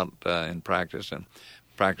was out in practice, and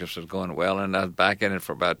practice was going well, and I was back in it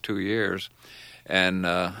for about 2 years. And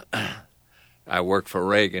I worked for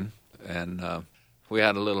Reagan, and we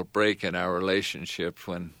had a little break in our relationship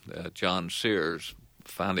when John Sears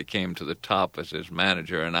finally came to the top as his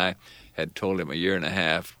manager, and I had told him a year and a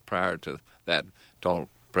half prior to that, told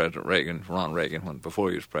President Reagan, Ron Reagan, before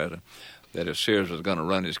he was president, that if Sears was going to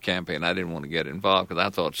run his campaign, I didn't want to get involved because I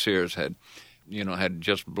thought Sears had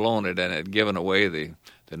just blown it and had given away the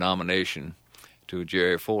nomination to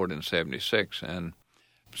Jerry Ford in '76. And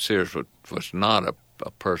Sears was not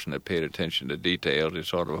a person that paid attention to details. He's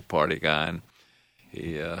sort of a party guy, and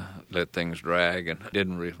he let things drag and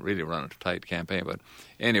didn't really run a tight campaign. But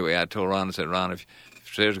anyway, I told Ron, I said, Ron, if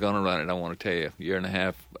Sears is going to run it, I want to tell you, a year and a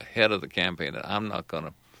half ahead of the campaign, that I'm not going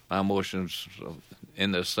to, my emotions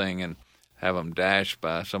in this thing and have them dashed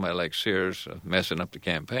by somebody like Sears messing up the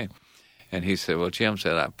campaign. And he said, well, Jim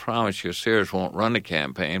said, I promise you Sears won't run the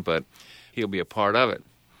campaign, but he'll be a part of it.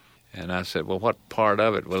 And I said, well, what part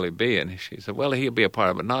of it will he be? And she said, well, he'll be a part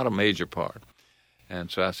of it, not a major part. And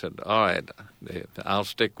so I said, all right, I'll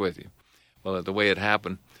stick with you. Well, the way it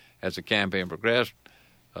happened, as the campaign progressed,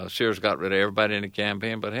 Sears got rid of everybody in the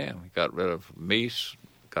campaign but him. He got rid of Meese,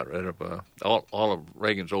 got rid of all of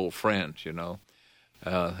Reagan's old friends,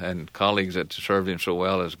 and colleagues that served him so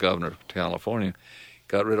well as governor of California.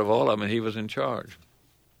 Got rid of all of them, and he was in charge.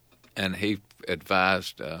 And he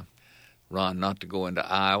advised Ron not to go into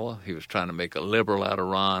Iowa. He was trying to make a liberal out of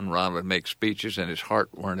Ron. Ron would make speeches, and his heart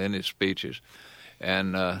weren't in his speeches.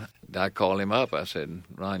 And I called him up. I said,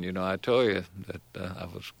 Ron, I told you that I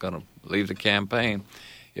was going to leave the campaign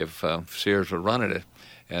if Sears were running it,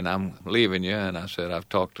 and I'm leaving you. And I said, I've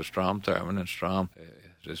talked to Strom Thurmond, and Strom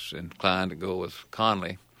is inclined to go with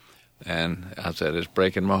Connally. And I said, it's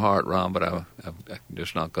breaking my heart, Ron, but I'm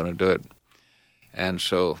just not going to do it. And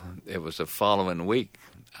so it was the following week,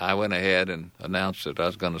 I went ahead and announced that I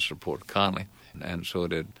was going to support Connally, and so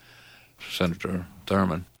did Senator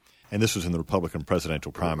Thurmond. And this was in the Republican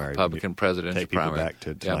presidential primary. Republican presidential primary. Take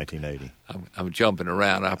people back to 1980. I'm jumping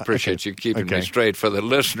around. I appreciate you keeping me straight for the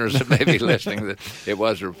listeners that may be listening. That it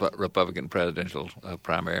was a Republican presidential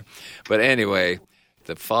primary. But anyway,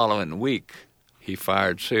 the following week, he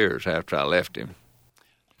fired Sears after I left him.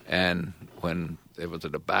 And when there was a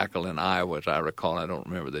debacle in Iowa, as I recall, I don't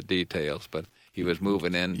remember the details, but he was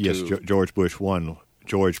moving into... Yes, George Bush won.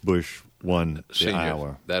 George Bush won the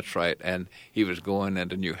Iowa. That's right. And he was going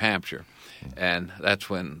into New Hampshire. And that's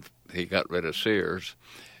when he got rid of Sears.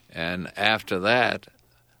 And after that,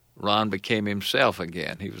 Ron became himself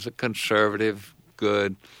again. He was a conservative,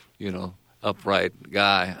 good, upright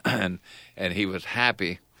guy. And he was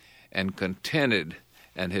happy and contented.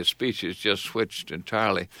 And his speeches just switched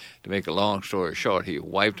entirely. To make a long story short, he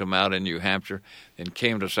wiped them out in New Hampshire and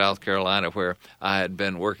came to South Carolina, where I had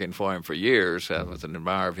been working for him for years. I was an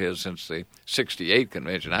admirer of his since the '68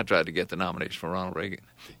 convention. I tried to get the nomination for Ronald Reagan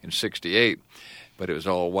in '68, but it was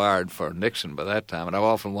all wired for Nixon by that time. And I've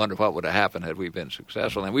often wondered what would have happened had we been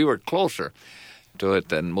successful. And we were closer to it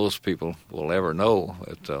than most people will ever know.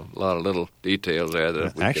 It's a lot of little details there.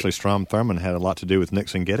 That Strom Thurmond had a lot to do with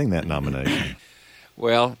Nixon getting that nomination.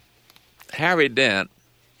 Well, Harry Dent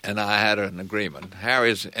and I had an agreement.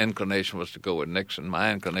 Harry's inclination was to go with Nixon.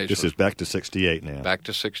 My inclination This is back to 68 now. Back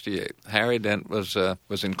to 68. Harry Dent was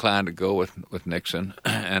inclined to go with Nixon,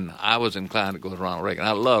 and I was inclined to go with Ronald Reagan.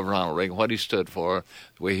 I love Ronald Reagan, what he stood for,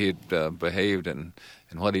 the way he'd behaved, and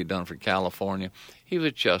what he'd done for California. He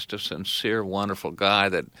was just a sincere, wonderful guy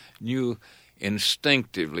that knew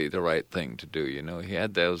instinctively the right thing to do. He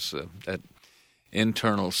had that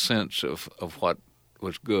internal sense of what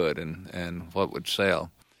was good and what would sell.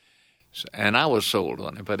 And I was sold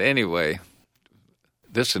on it. But anyway,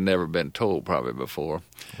 this had never been told probably before.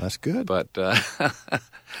 That's good. But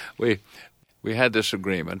we had this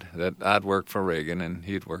agreement that I'd work for Reagan and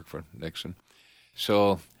he'd work for Nixon.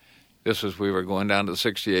 So we were going down to the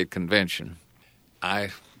 68 convention. I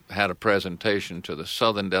had a presentation to the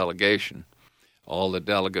Southern delegation, all the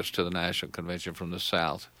delegates to the National Convention from the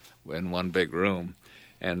South, in one big room.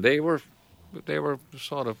 And they were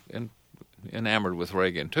sort of enamored with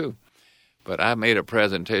Reagan, too. But I made a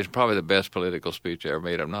presentation, probably the best political speech I ever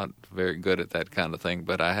made. I'm not very good at that kind of thing,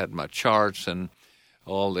 but I had my charts and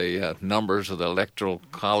all the numbers of the Electoral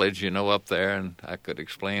College, up there, and I could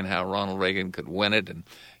explain how Ronald Reagan could win it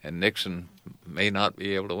and Nixon may not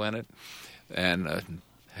be able to win it. And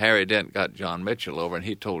Harry Dent got John Mitchell over, and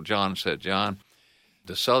he told John, John,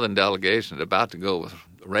 the Southern delegation is about to go with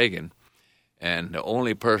Reagan, and the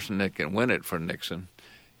only person that can win it for Nixon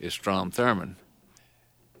is Strom Thurmond.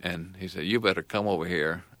 And he said, you better come over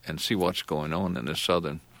here and see what's going on in the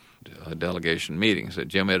Southern delegation meeting. He said,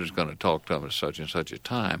 Jim Edwards is going to talk to him at such and such a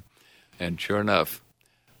time. And sure enough,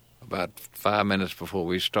 about 5 minutes before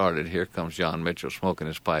we started, here comes John Mitchell smoking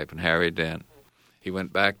his pipe, and Harry Dent. He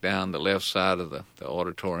went back down the left side of the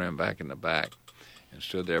auditorium, back in the back, and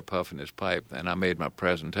stood there puffing his pipe, and I made my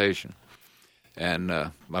presentation. And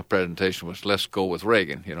my presentation was, let's go with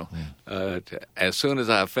Reagan, you know. As soon as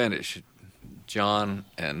I finished, John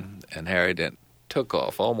and Harry Dent took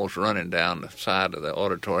off, almost running down the side of the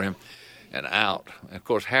auditorium and out. And of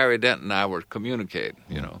course, Harry Dent and I were communicating,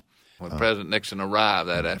 you know. When President Nixon arrived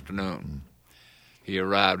that afternoon, he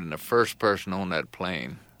arrived, and the first person on that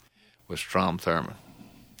plane was Strom Thurmond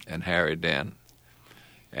and Harry Dent.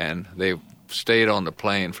 And they stayed on the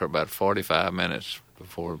plane for about 45 minutes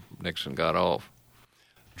before Nixon got off.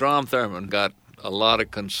 Strom Thurmond got a lot of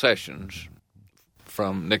concessions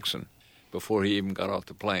from Nixon before he even got off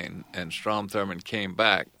the plane. And Strom Thurmond came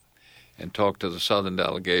back and talked to the Southern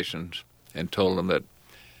delegations and told them that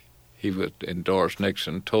he would endorse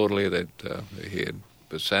Nixon totally, that he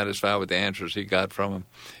was satisfied with the answers he got from him,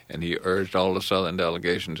 and he urged all the Southern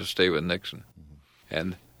delegations to stay with Nixon.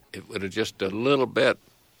 And it would have just a little bit,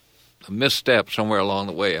 a misstep somewhere along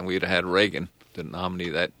the way, and we'd have had Reagan the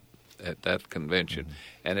nominee at that convention.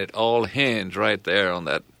 And it all hinged right there on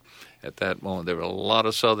that. At that moment, there were a lot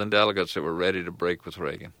of Southern delegates that were ready to break with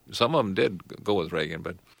Reagan. Some of them did go with Reagan,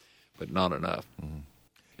 but not enough.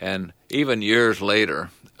 And even years later,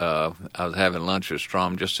 I was having lunch with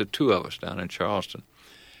Strom, just the two of us down in Charleston.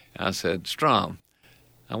 And I said, Strom,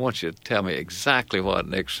 I want you to tell me exactly what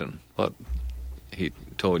he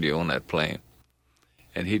told you on that plane.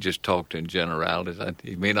 And he just talked in generalities.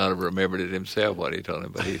 He may not have remembered it himself, what he told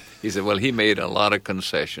him, but he said, well, he made a lot of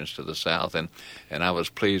concessions to the South, and I was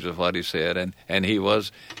pleased with what he said. And he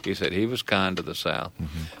said he was kind to the South.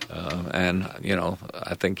 And, you know,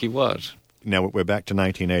 I think he was. Now, we're back to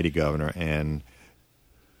 1980, Governor, and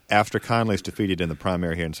after Connally's defeated in the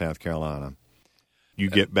primary here in South Carolina, you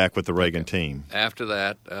get back with the Reagan team. After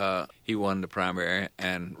that, he won the primary,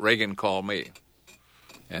 and Reagan called me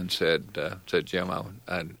and said, Jim,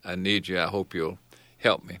 I need you. I hope you'll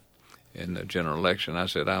help me in the general election. I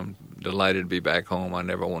said, I'm delighted to be back home. I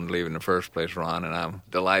never wanted to leave in the first place, Ron, and I'm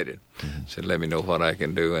delighted. I said, let me know what I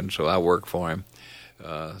can do. And so I worked for him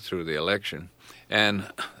through the election.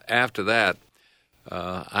 And after that,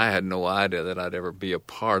 I had no idea that I'd ever be a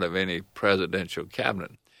part of any presidential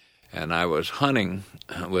cabinet. And I was hunting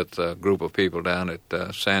with a group of people down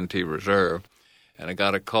at Santee Reserve, and I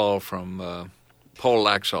got a call from Paul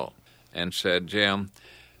Laxalt and said, Jim,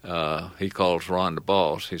 he calls Ron the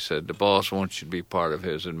boss. He said, the boss wants you to be part of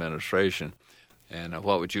his administration, and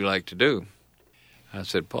what would you like to do? I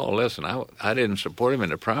said, Paul, listen, I didn't support him in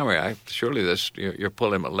the primary. Surely you're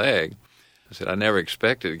pulling my leg. I said, I never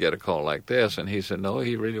expected to get a call like this. And he said, no,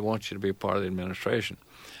 he really wants you to be a part of the administration.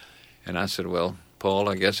 And I said, well, Paul,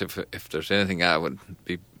 I guess if there's anything I would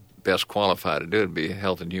be best qualified to do, it'd be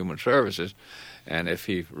Health and Human Services. And if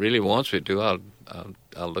he really wants me to,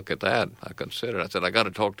 I'll look at that. I consider it. I said, I got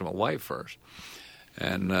to talk to my wife first.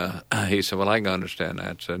 And he said, well, I can understand that.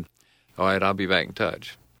 I said, all right, I'll be back in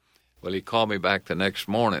touch. Well, he called me back the next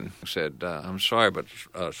morning and said, I'm sorry, but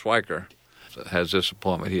Schweiker has this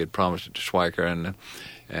appointment. He had promised it to Schweiker,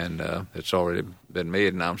 and it's already been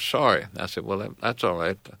made, and I'm sorry. I said, well, that's all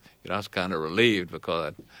right. You know, I was kind of relieved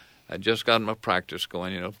because I'd just gotten my practice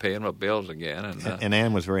going, you know, paying my bills again. And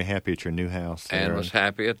Ann was very happy at your new house. Ann was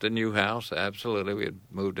happy at the new house, absolutely. We had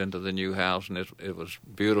moved into the new house, and it was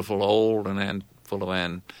beautiful, old, and full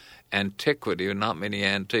of antiquity. Not many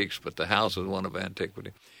antiques, but the house was one of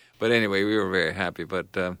antiquity. But anyway, we were very happy.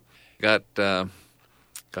 But got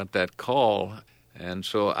that call, and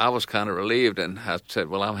so I was kind of relieved, and I said,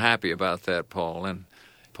 well, I'm happy about that, Paul. And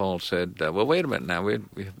Paul said, well, wait a minute now. We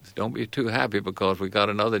don't be too happy because we got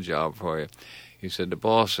another job for you. He said, the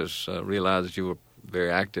boss has realized that you were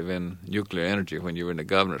very active in nuclear energy when you were in the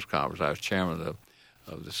governor's conference. I was chairman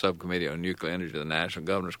of the subcommittee on nuclear energy of the National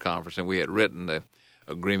Governor's Conference, and we had written the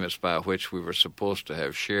agreements by which we were supposed to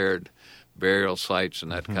have shared burial sites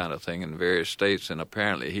and that kind of thing in various states, and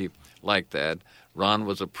apparently he liked that. Ron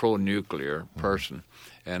was a pro-nuclear person,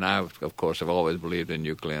 and I, of course, have always believed in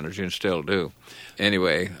nuclear energy and still do.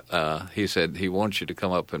 Anyway, he said he wants you to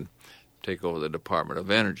come up and take over the Department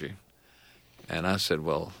of Energy. And I said,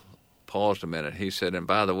 well, paused a minute. He said, and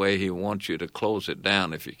by the way, he wants you to close it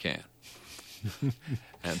down if you can.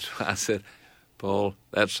 And so I said, Paul,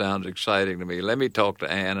 that sounds exciting to me. Let me talk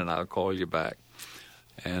to Ann, and I'll call you back.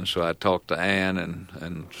 And so I talked to Ann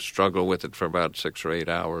and struggled with it for about 6 or 8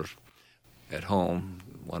 hours at home,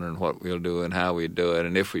 wondering what we'll do and how we do it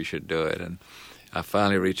and if we should do it. And I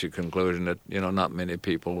finally reached a conclusion that, you know, not many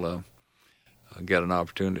people get an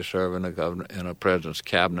opportunity to serve in a president's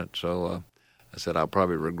cabinet. So I said, I'll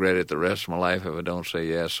probably regret it the rest of my life if I don't say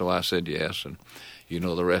yes. So I said yes, and you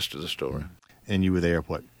know the rest of the story. And you were there,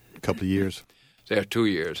 what, a couple of years? There 2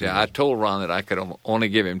 years. Yeah, I told Ron that I could only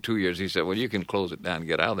give him 2 years. He said, well, you can close it down and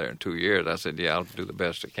get out of there in 2 years. I said, yeah, I'll do the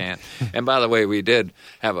best I can. And by the way, we did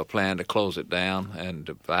have a plan to close it down and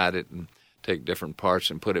divide it and take different parts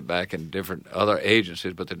and put it back in different other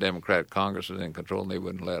agencies, but the Democratic Congress was in control and they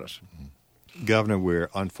wouldn't let us. Governor, we're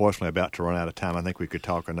unfortunately about to run out of time. I think we could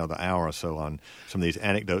talk another hour or so on some of these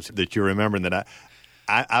anecdotes that you're remembering that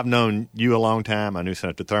I've known you a long time. I knew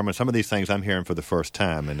Senator Thurmond. Some of these things I'm hearing for the first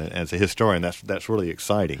time, and as a historian, that's really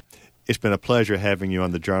exciting. It's been a pleasure having you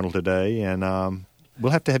on the Journal today, and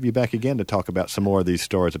we'll have to have you back again to talk about some more of these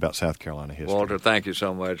stories about South Carolina history. Walter, thank you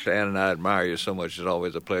so much. Ann and I admire you so much. It's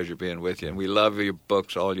always a pleasure being with you, and we love your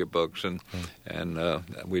books, all your books, and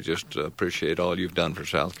we just appreciate all you've done for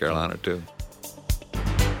South Carolina, too.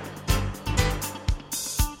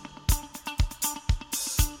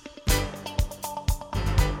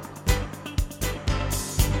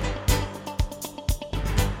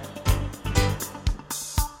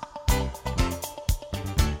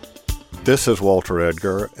 This is Walter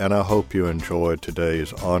Edgar, and I hope you enjoyed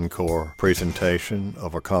today's encore presentation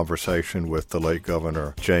of a conversation with the late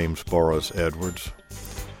Governor James Burroughs Edwards.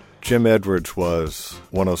 Jim Edwards was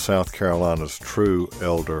one of South Carolina's true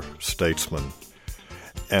elder statesmen,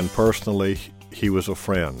 and personally, he was a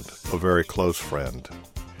friend, a very close friend.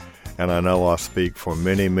 And I know I speak for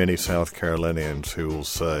many, many South Carolinians who will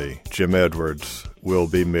say Jim Edwards will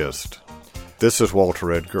be missed. This is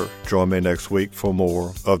Walter Edgar. Join me next week for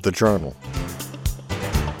more of The Journal.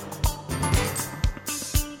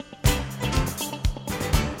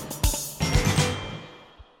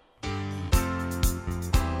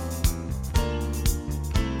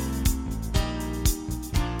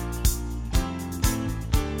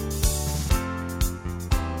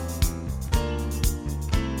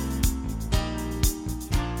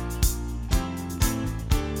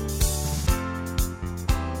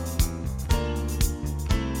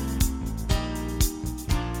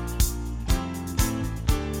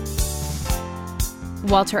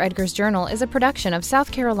 Walter Edgar's Journal is a production of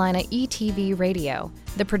South Carolina ETV Radio.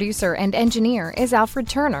 The producer and engineer is Alfred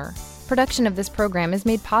Turner. Production of this program is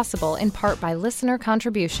made possible in part by listener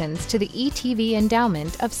contributions to the ETV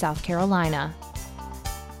Endowment of South Carolina.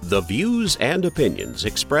 The views and opinions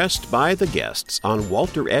expressed by the guests on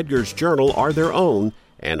Walter Edgar's Journal are their own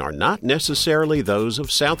and are not necessarily those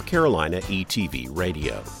of South Carolina ETV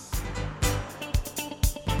Radio.